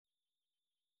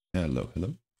Hello,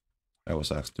 hello. I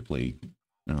was asked to play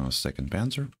second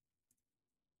Panzer.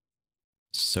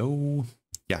 So,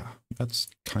 yeah, that's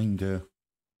kinda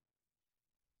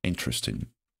interesting.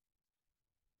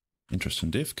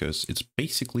 Interesting diff, because it's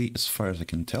basically, as far as I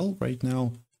can tell right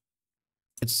now,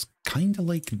 it's kinda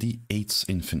like the 8th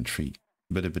Infantry,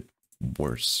 but a bit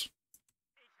worse.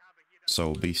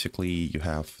 So basically, you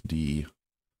have the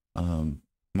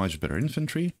much better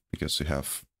infantry, because you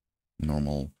have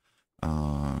normal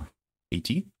AT.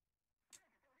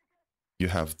 You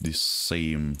have the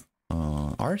same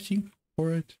RT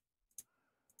for it.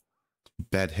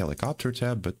 Bad helicopter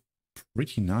tab, but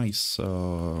pretty nice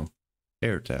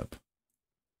air tab.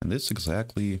 And that's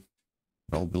exactly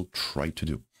what we'll try to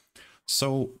do.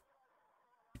 So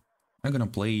I'm gonna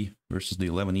play versus the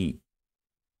 11E.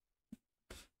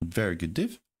 Very good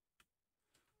div.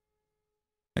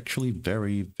 Actually,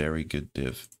 very, very good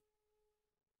div.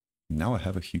 Now I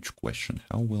have a huge question.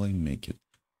 How will I make it?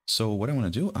 So what I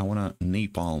want to do, I want to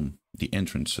napalm the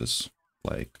entrances,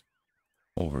 like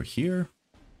over here.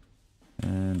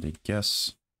 And I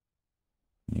guess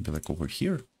maybe like over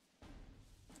here,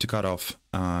 to cut off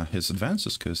his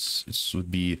advances, because it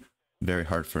would be very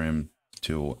hard for him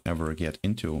to ever get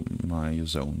into my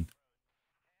zone.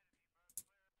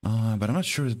 But I'm not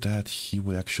sure that he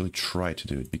would actually try to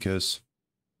do it, because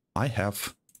I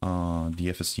have the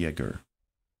FS Jäger.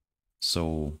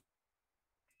 So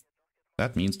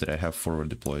that means that I have forward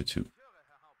deploy too.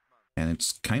 And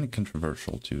it's kind of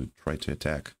controversial to try to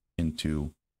attack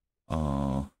into,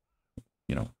 into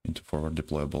forward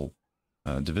deployable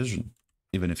division,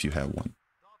 even if you have one.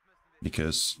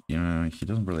 Because, he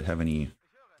doesn't really have any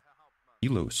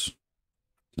helos,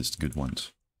 at least good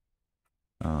ones,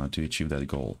 to achieve that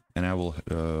goal. And I will,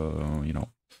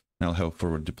 I'll have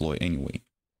forward deploy anyway.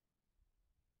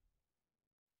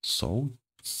 So,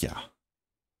 yeah.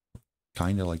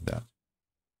 Kind of like that.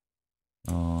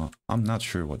 I'm not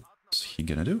sure what's he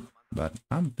gonna do, but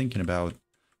I'm thinking about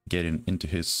getting into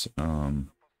his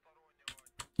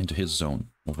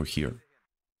zone over here,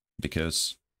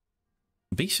 because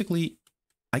basically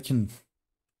I can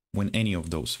win any of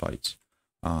those fights.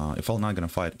 If I'm not gonna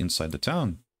fight inside the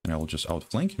town, and I will just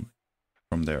outflank him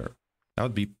from there, that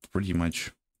would be pretty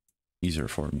much easier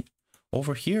for me.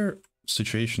 Over here,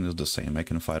 situation is the same. I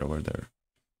can fight over there.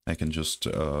 I can just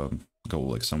go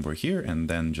like somewhere here and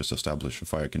then just establish a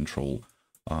fire control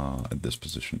at these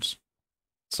positions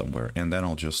somewhere. And then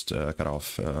I'll just cut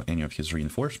off any of his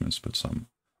reinforcements, put some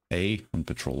A on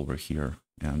patrol over here,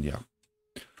 and yeah.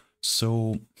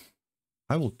 So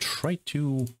I will try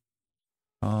to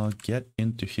get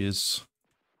into his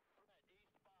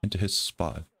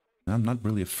spot. I'm not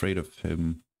really afraid of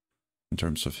him in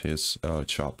terms of his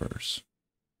choppers.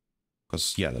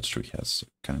 Because, yeah, that's true, he has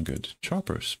kind of good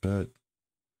choppers, but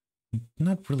I'm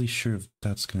not really sure if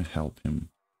that's going to help him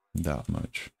that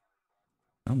much.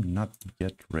 I'm not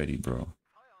yet ready, bro.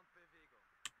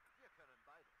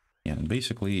 Yeah, and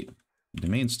basically, the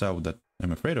main stuff that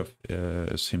I'm afraid of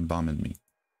is him bombing me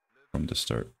from the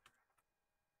start.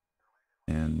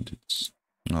 And it's...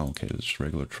 Oh, okay, it's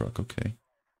regular truck, okay.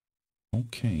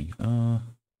 Okay,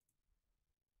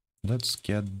 let's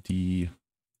get the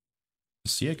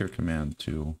Jäger command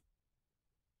to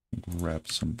grab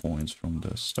some points from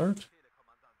the start.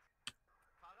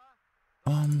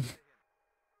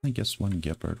 I guess one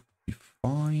Gepard would be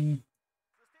fine.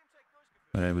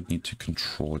 But I would need to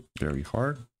control it very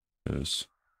hard, because,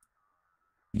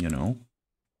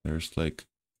 there's like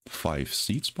 5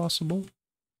 seats possible.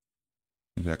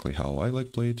 Exactly how I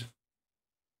like played.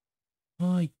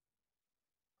 I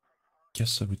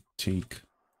guess I would take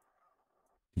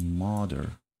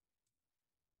Modder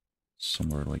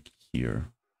somewhere like here.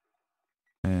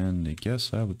 And I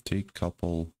guess I would take a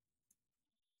couple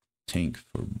tank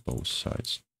for both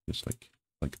sides, just like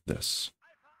this.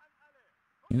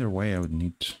 Either way, I would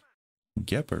need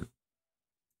Gepard.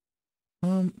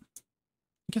 I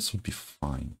guess it would be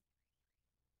fine.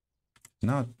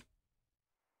 Not,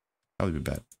 that would be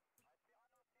bad.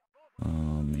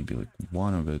 Maybe like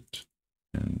one of it,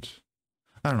 and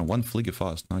I don't know, one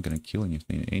Fligifast is not gonna kill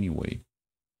anything anyway.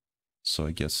 So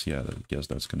I guess, yeah,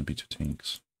 that's gonna be 2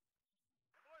 tanks.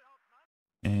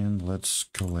 And let's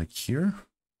go like here.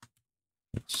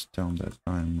 Let's tell them that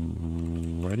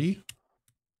I'm ready.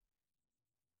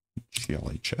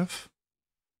 GLHF.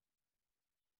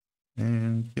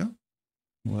 And yeah,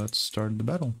 let's start the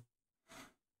battle.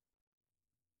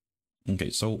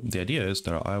 Okay, so the idea is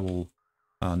that I will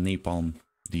napalm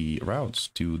the routes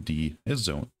to the S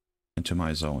zone and to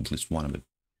my zone, at least one of it.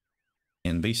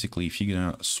 And basically, if you're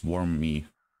gonna swarm me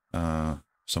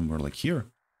somewhere like here,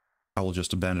 I will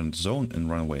just abandon the zone and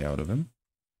run away out of him.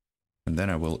 And then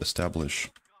I will establish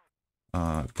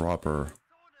proper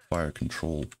fire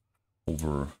control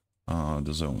over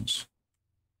the zones.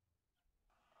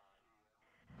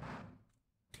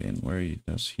 Okay, and where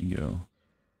does he go?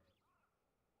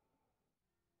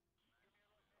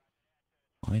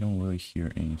 I don't really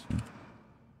hear anything.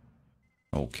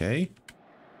 Okay.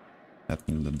 That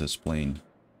means that this plane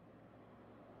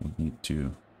would need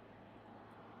to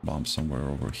bomb somewhere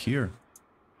over here.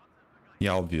 The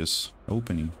obvious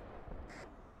opening.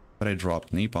 But I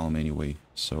dropped napalm anyway,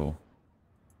 so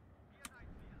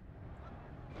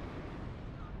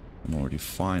I'm already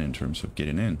fine in terms of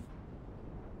getting in.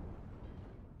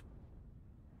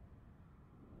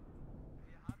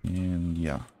 And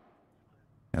yeah.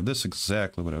 Yeah, this is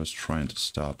exactly what I was trying to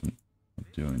stop him from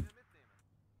doing.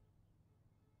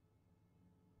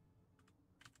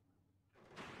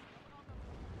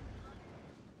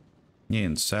 Yeah,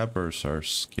 and sappers are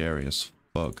scary as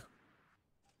fuck.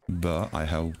 But I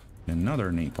have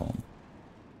another napalm.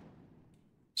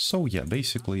 So yeah,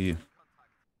 basically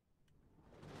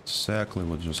exactly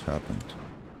what just happened.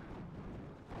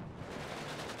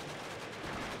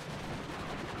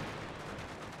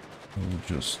 I'll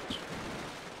just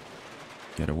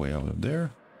get away out of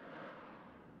there.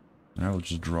 And I will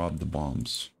just drop the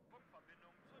bombs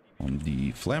on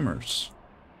the flammers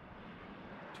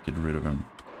to get rid of them.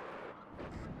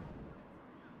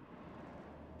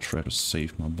 Try to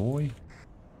save my boy.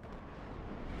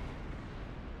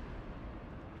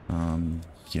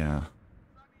 Yeah.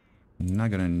 I'm not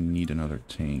gonna need another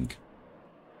tank.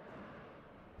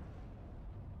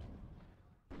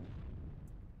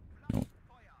 No.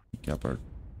 Gepard.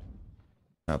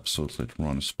 Absolutely at the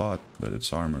wrong spot, but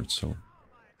it's armored, so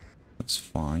that's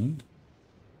fine.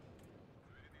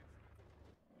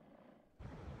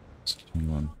 Let's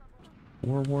continue on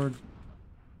forward.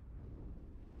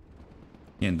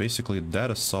 Yeah, and basically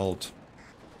that assault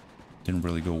didn't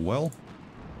really go well,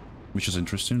 which is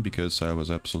interesting because I was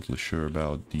absolutely sure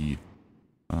about the...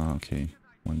 okay,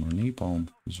 one more napalm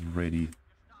is ready.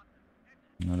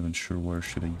 I'm not even sure where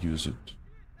should I use it.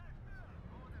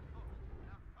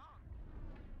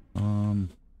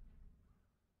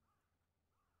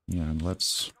 Yeah, and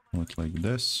let's do it like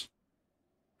this.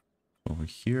 Over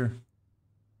here.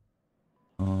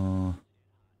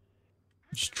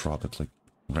 Just drop it like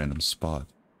random spot.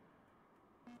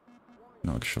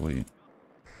 No, actually,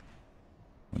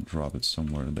 I'll drop it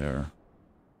somewhere there.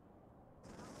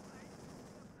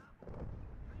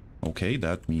 Okay,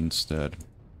 that means that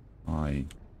I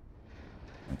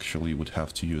actually would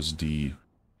have to use the,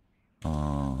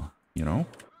 you know,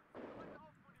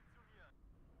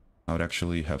 I would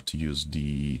actually have to use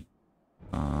the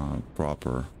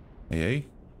proper AA,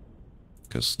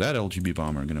 because that LGB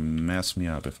bomber gonna mess me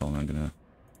up if I'm not gonna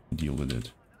deal with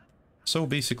it. So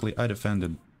basically, I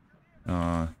defended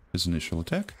his initial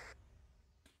attack.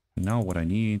 Now what I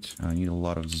need a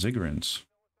lot of Ziggurants.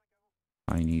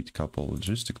 I need a couple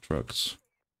logistic trucks.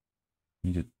 I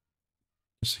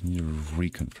need a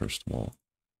recon first of all.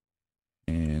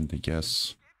 And I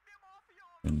guess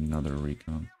another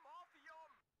recon.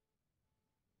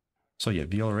 So yeah,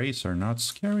 VLRAs are not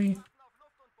scary.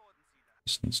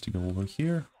 This needs to go over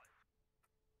here.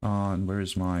 And where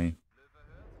is my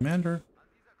commander?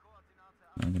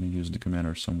 I'm gonna use the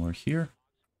commander somewhere here.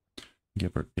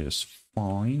 Gepard is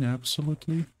fine,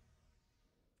 absolutely.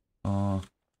 Okay,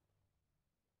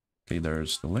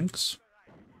 there's the links.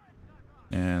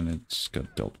 And it's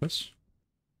got dealt with.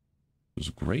 It was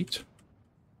great.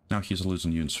 Now he's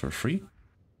losing units for free.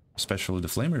 Especially the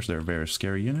flamers, they're a very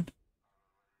scary unit.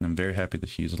 And I'm very happy that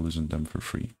he's losing them for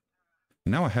free.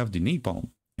 Now I have the napalm.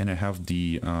 And I have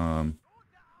the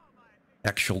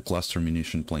actual cluster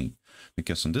munition plane.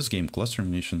 Because in this game, cluster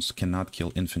munitions cannot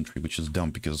kill infantry, which is dumb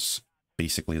because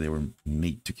basically they were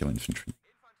made to kill infantry.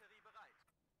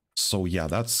 So yeah,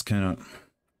 that's kind of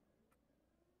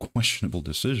questionable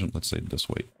decision, let's say it this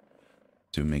way,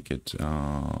 to make it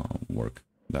work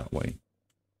that way.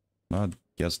 But I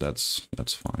guess that's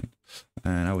fine.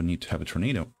 And I would need to have a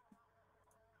tornado.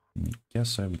 I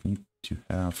guess I would need to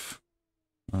have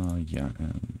yeah,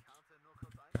 and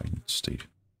guidance state.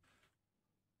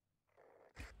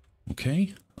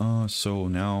 Okay, so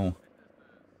now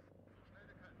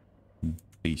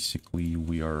basically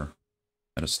we are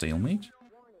at a stalemate.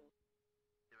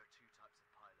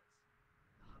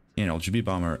 You know, LGB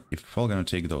bomber, if we're all gonna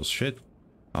take those shit,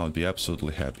 I would be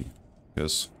absolutely happy.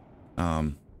 Because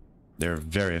they're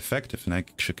very effective and I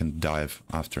actually can dive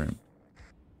after him.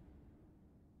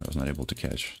 I was not able to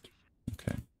catch it.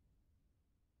 Okay.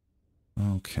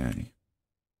 Okay.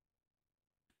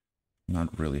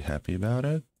 Not really happy about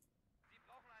it.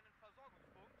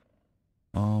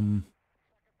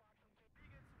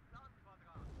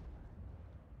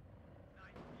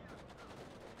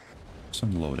 Let's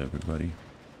unload everybody.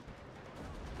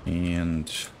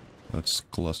 And let's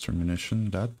cluster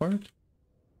munition that part.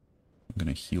 I'm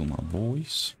gonna heal my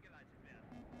boys.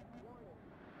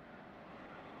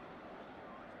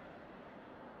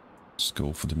 Let's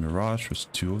go for the Mirage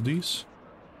with 2 of these.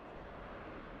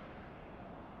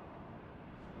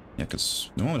 Yeah, because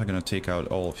the moment I'm gonna take out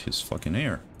all of his fucking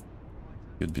air,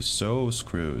 you'd be so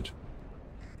screwed.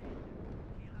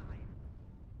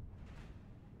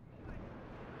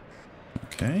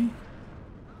 Okay.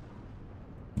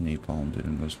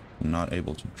 Napalm was not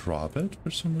able to drop it for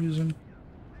some reason.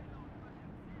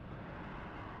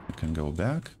 I can go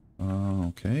back.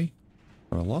 Okay.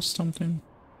 Or I lost something?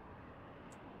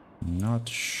 Not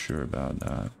sure about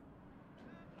that.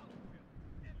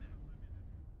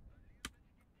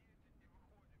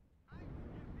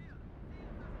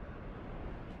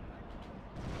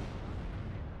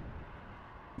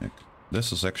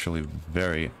 This is actually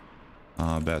very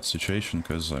bad situation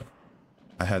because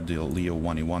I had the Leo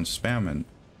 1E1 spam and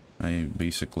I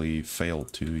basically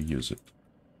failed to use it.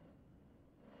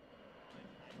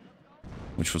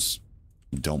 Which was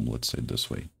dumb, let's say it this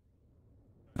way.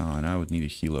 And I would need a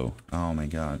helo. Oh my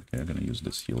god, okay, I'm gonna use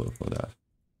this helo for that.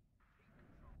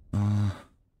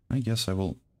 I guess I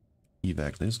will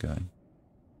evac this guy.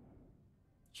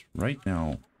 Right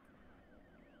now,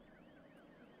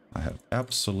 I have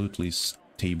absolutely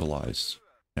stabilized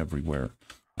everywhere.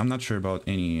 I'm not sure about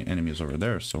any enemies over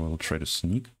there, so I'll try to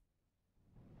sneak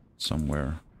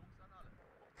somewhere.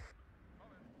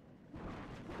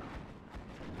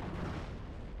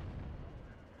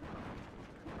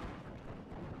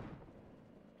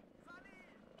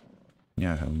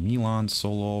 Yeah, I have Milans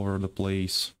all over the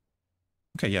place.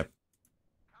 Okay, yeah.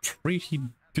 Pretty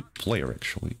good player,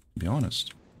 actually, to be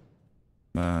honest.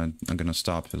 I'm gonna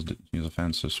stop his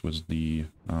offenses with the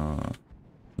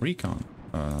recon.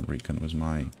 Recon was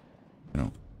my, you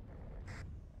know,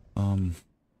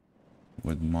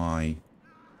 with my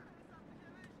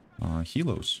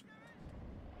helos.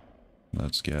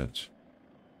 Let's get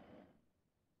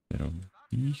rid of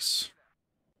these.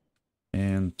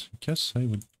 And I guess I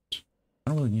would. I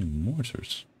don't really need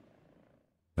mortars,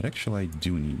 but actually I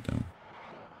do need them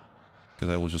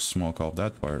because I will just smoke off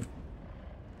that part.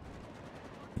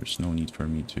 There's no need for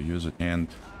me to use it. And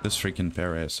this freaking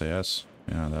para SAS,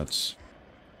 yeah, that's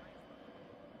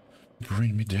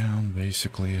bring me down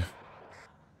basically.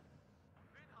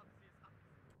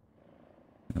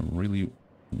 I really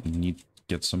need to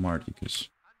get some art because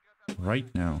right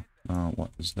now,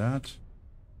 what is that?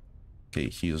 Okay,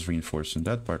 he is reinforcing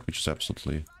that part, which is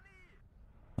absolutely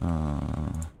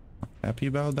happy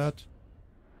about that.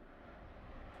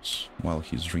 While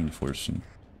he's reinforcing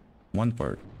one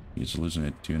part, he's losing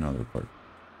it to another part.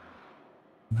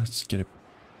 Let's get a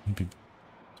maybe. Do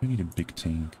we need a big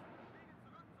tank?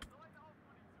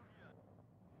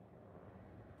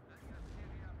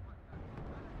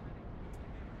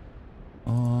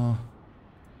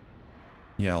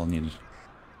 Yeah, I'll need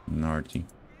an arty.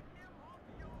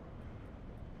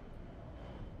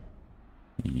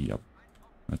 Yep.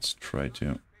 Let's try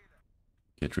to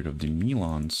get rid of the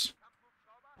Milans.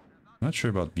 Not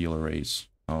sure about BLRAs.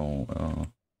 Oh,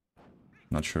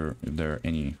 not sure if they're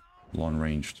any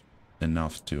long-ranged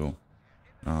enough to,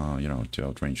 you know, to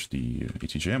outrange the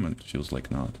ATGM, and it feels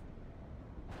like not.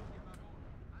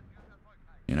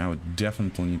 And I would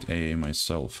definitely need AA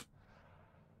myself.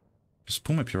 Because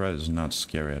Puma Pirate is not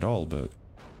scary at all, but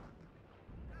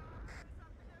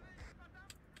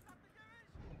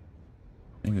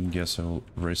I even guess I'll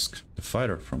risk the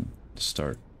fighter from the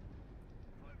start.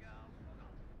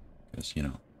 Because, you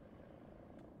know,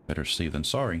 better safe than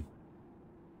sorry.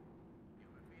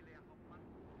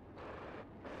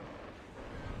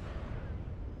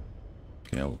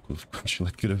 Okay, I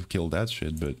could have killed that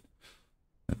shit, but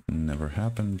that never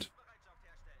happened.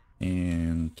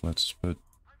 And let's put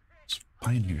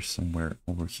Pioneer somewhere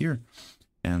over here.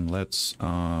 And let's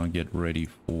get ready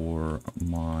for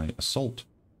my assault.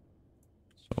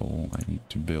 So I need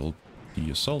to build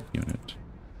the assault unit.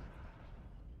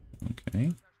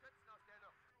 Okay.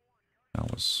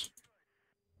 That was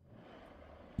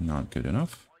not good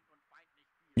enough.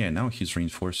 Yeah, now he's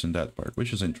reinforcing that part,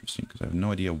 which is interesting because I have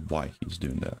no idea why he's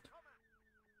doing that.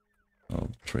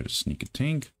 I'll try to sneak a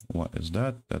tank. What is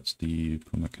that? That's the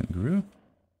Puma Kangaroo.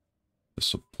 The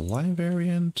supply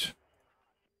variant.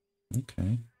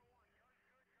 Okay.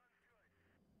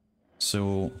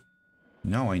 So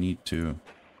now I need to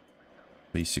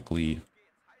basically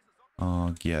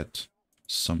get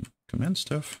some command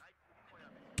stuff.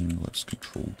 And let's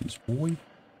control this boy.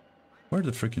 Where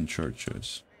the freaking church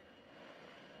is?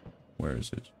 Where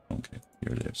is it? Okay,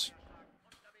 here it is.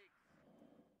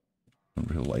 I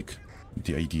don't really like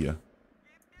the idea,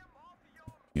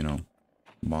 you know,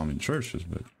 bombing churches,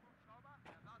 but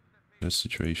this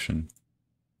situation.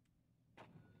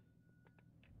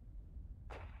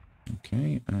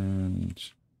 Okay, and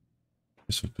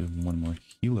this would be one more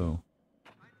helo.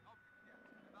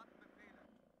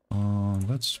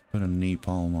 Let's put a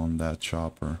napalm on that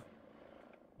chopper.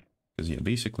 Because yeah,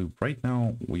 basically right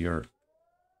now we are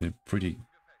in a pretty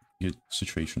good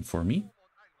situation for me.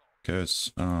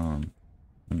 Because, I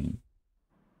mean,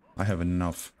 I have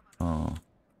enough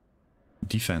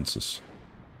defenses.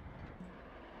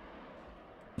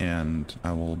 And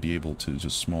I will be able to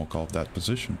just smoke off that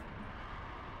position.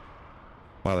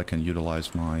 While I can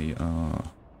utilize my,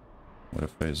 what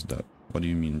if is that? What do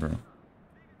you mean, bro?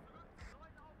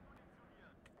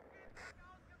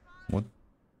 What?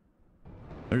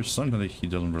 There's something that he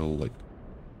doesn't really like.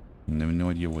 I have no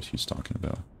idea what he's talking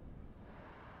about.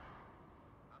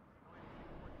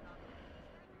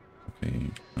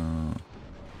 Okay, the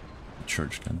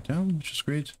church got down, which is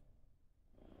great.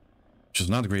 Which is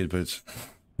not great, but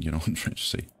you know what I'm trying to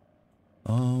say.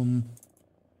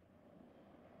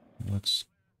 Let's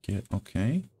get,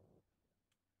 okay.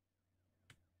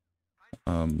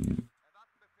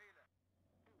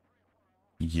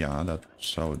 Yeah,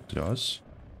 that's how it does.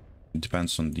 It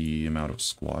depends on the amount of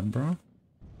squad, bro.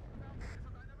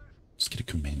 Let's get a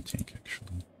command tank,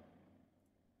 actually.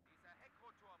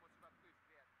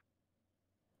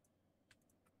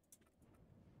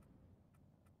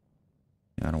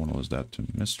 Yeah, I don't want to lose that to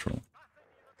Mistral.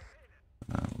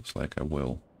 Looks like I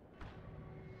will.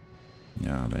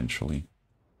 Yeah, eventually.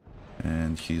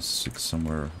 And he's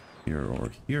somewhere here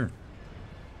or here.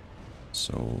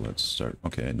 So let's start.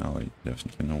 Okay, now I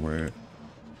definitely know where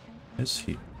is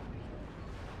he.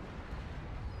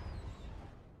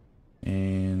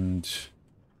 And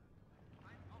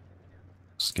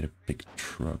let's get a big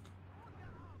truck.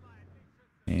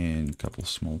 And a couple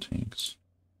small tanks.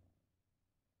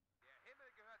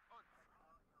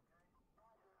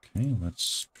 Okay,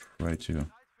 let's try to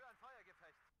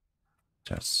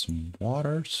test some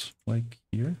waters like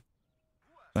here.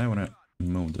 I want to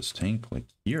move this tank like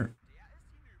here,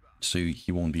 so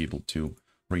he won't be able to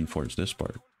reinforce this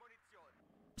part.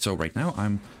 So right now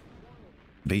I'm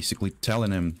basically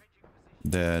telling him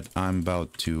that I'm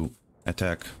about to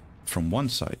attack from one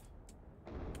side.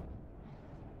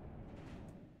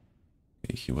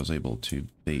 Okay, he was able to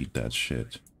bait that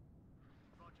shit.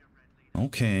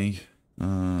 Okay,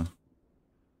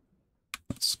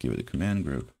 let's give it a command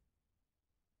group.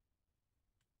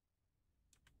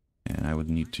 And I would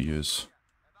need to use...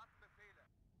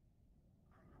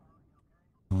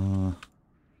 I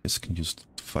guess I can use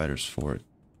the fighters for it.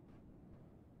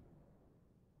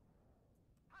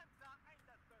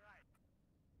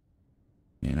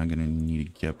 And I'm gonna need a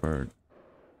Gepard.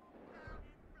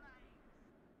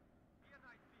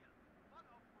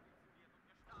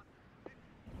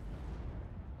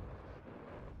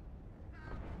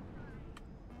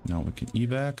 Now we can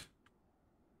evac.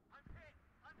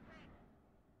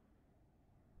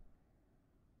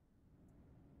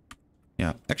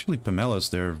 Yeah, actually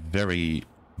Pamelas, they're very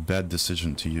bad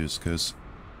decision to use because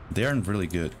they aren't really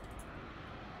good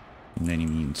in any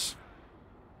means.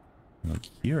 Like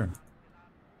here,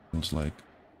 looks like,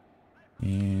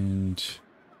 and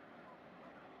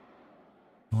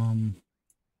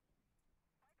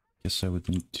guess I would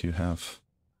need to have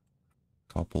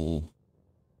a couple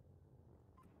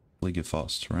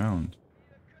Ligifosts around.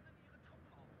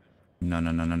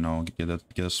 No, get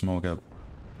a smoke up.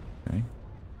 Okay.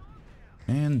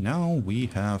 And now we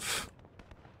have...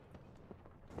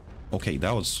 Okay,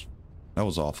 that was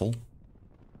awful.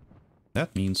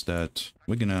 That means that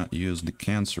we're gonna use the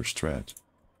cancer strat.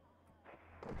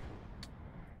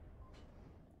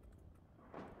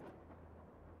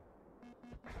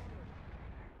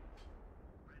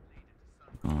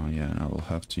 Yeah, I will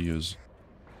have to use...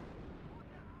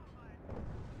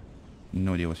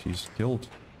 No idea what he's killed.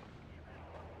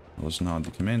 It was not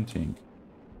the command tank.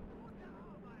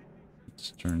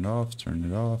 Let's turn it off, turn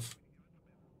it off.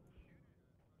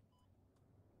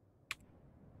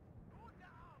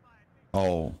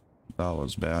 Oh, that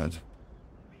was bad.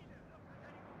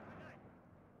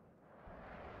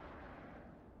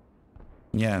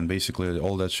 Yeah, and basically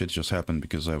all that shit just happened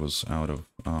because I was out of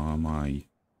my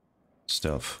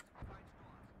stuff.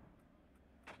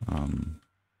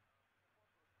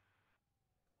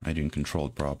 I didn't control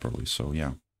it properly, so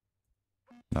yeah.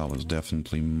 That was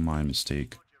definitely my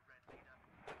mistake.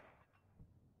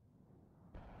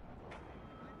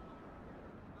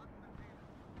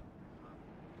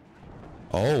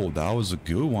 Oh, that was a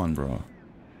good one, bro.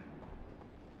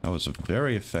 That was a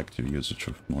very effective usage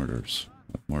of mortars.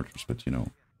 Not mortars, but you know.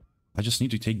 I just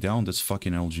need to take down this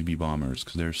fucking LGB bombers,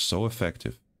 because they're so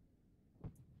effective.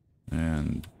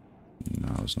 And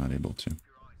no, I was not able to.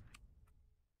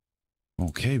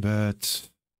 Okay, but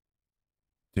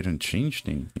didn't change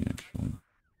anything actually.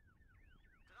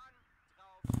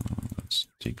 Let's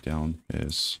take down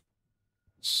his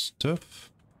stuff.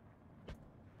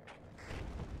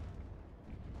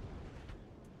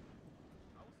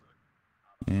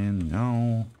 And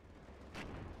now,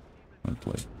 I'd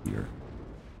like here.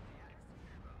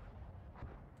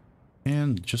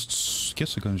 And just,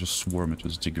 guess I'm gonna just swarm it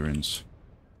with Diggerins.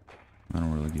 I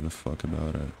don't really give a fuck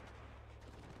about it.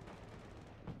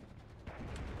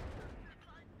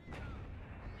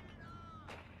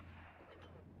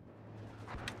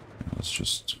 Let's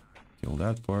just kill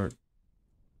that part.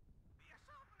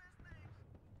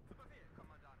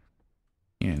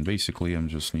 And basically, I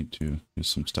just need to use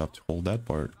some stuff to hold that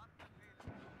part.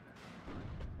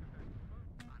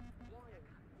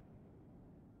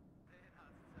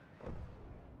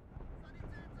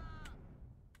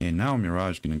 And now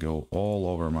Mirage gonna go all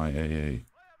over my AA.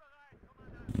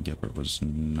 Gepard was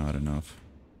not enough.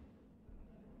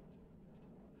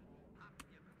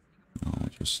 Now I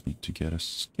just need to get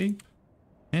escape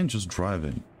and just drive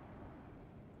in.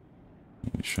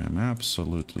 Which I'm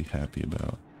absolutely happy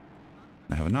about.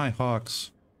 I have an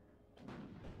Nighthawks.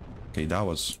 Okay, that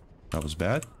was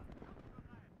bad.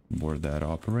 Board that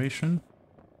operation.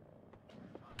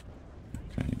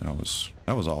 Okay, that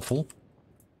was awful.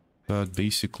 But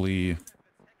basically,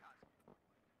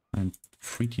 I'm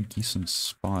pretty decent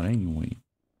spot anyway.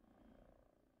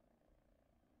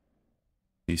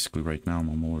 Basically, right now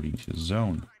I'm already into the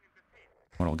zone.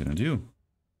 What I'm gonna do?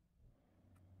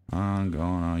 I'm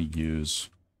gonna use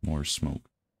more smoke,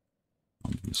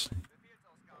 obviously.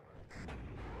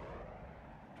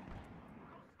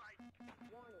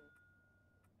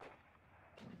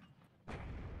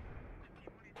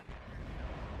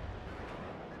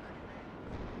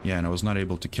 Yeah, and I was not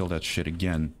able to kill that shit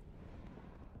again.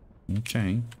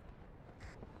 Okay.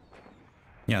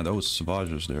 Yeah, those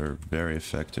Savages, they're very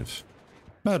effective.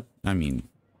 But, I mean,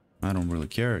 I don't really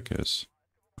care because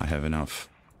I have enough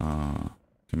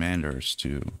commanders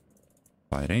to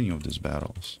fight any of these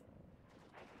battles.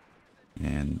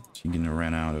 And you're gonna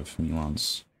run out of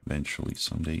Milans eventually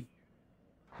someday.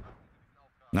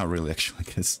 Not really, actually,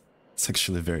 because it's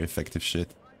actually very effective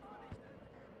shit.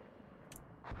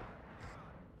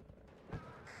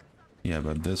 Yeah,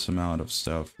 but this amount of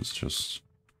stuff is just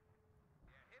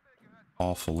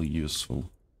awfully useful.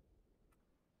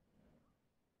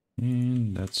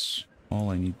 And that's all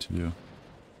I need to do.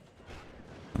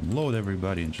 Unload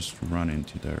everybody and just run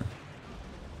into there.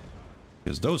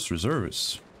 Because those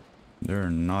reservists, they're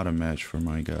not a match for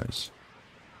my guys.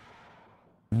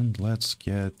 And let's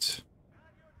get...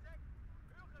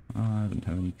 I don't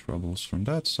have any troubles from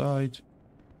that side.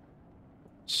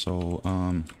 So,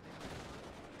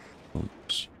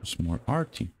 let's use more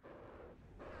arty.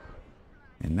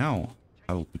 And now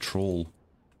I will patrol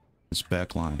his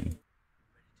back line.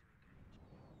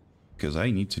 Because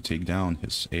I need to take down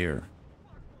his air.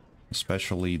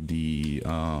 Especially the,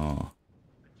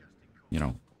 you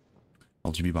know,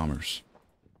 LGB bombers.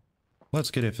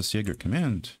 Let's get FS Jaeger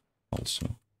command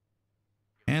also.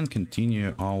 And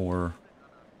continue our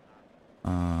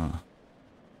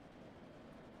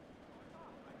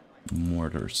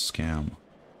mortar scam.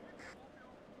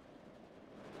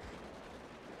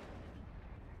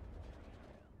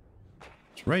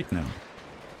 So right now,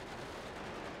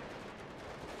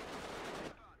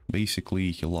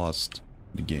 basically he lost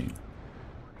the game.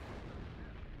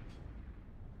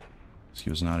 He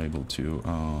was not able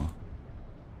to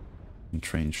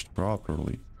entrench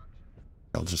properly.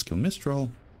 I'll just kill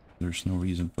Mistral. There's no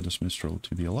reason for this Mistral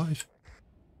to be alive.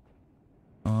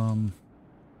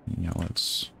 Yeah,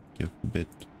 let's give a bit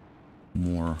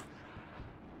more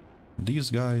these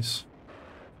guys.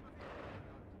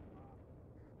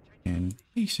 And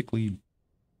basically,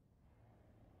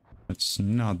 it's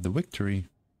not the victory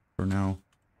for now.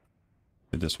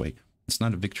 Put it this way, it's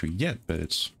not a victory yet, but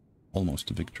it's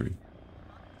almost a victory.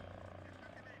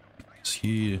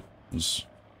 He was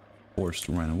forced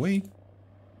to run away.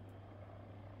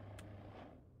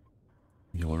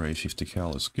 The already 50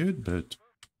 cal is good, but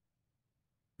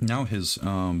now his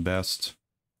best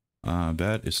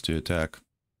bet is to attack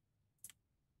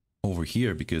over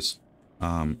here because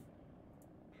in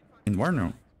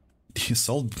Warno, the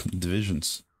assault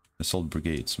divisions, assault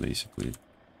brigades basically,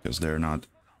 because they're not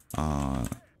the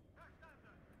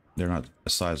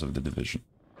size of the division.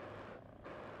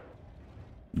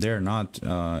 they're not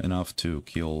enough to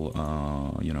kill,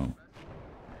 you know.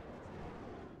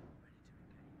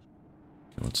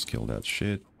 Okay, let's kill that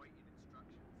shit.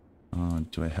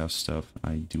 Do I have stuff?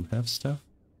 I do have stuff.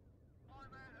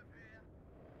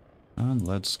 And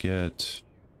let's get...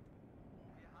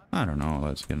 I don't know,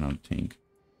 let's get another tank.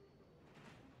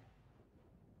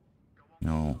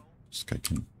 No, this guy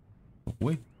can go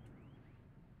away.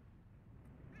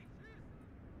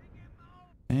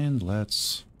 And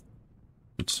let's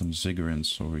put some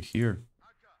Ziggurators over here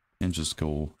and just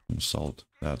go assault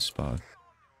that spot.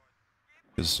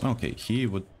 Because, okay, he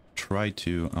would try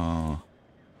to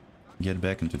get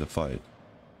back into the fight.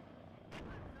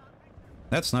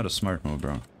 That's not a smart move,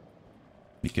 bro.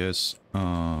 Because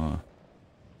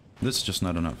this is just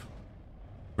not enough.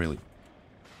 Really.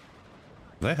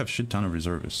 I have shit ton of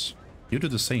reservists. You do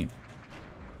the same.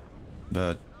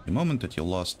 But the moment that you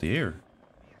lost the air,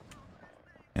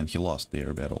 and he lost the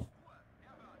air battle,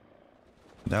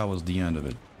 that was the end of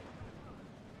it.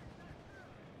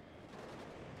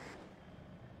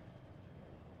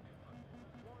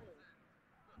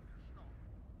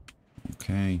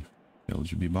 Okay,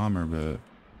 LGB bomber, but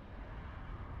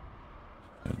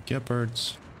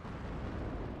Gepards.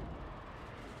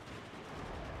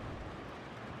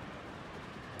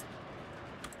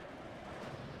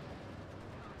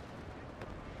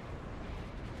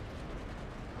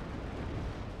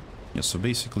 Yeah, so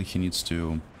basically he needs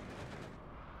to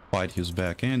fight his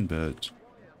back end, but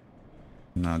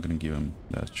I'm not gonna give him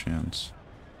that chance.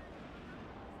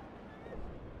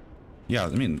 Yeah, I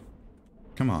mean,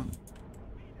 come on.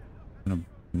 I'm gonna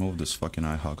move this fucking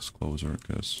iHawks closer,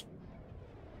 because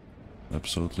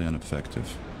absolutely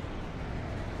ineffective.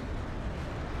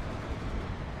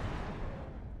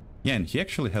 Yeah, and he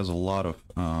actually has a lot of,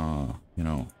 you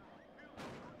know,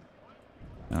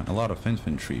 a lot of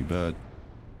infantry, but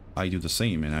I do the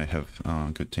same, and I have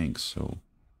good tanks, so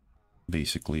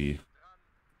basically,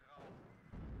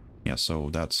 yeah, so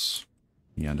that's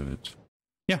the end of it.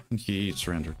 Yeah, and he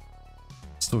surrendered.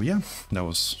 So yeah, that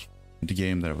was the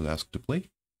game that I was asked to play.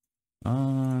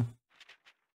 Not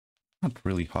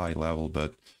really high level,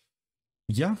 but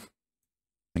yeah,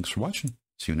 thanks for watching.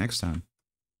 See you next time.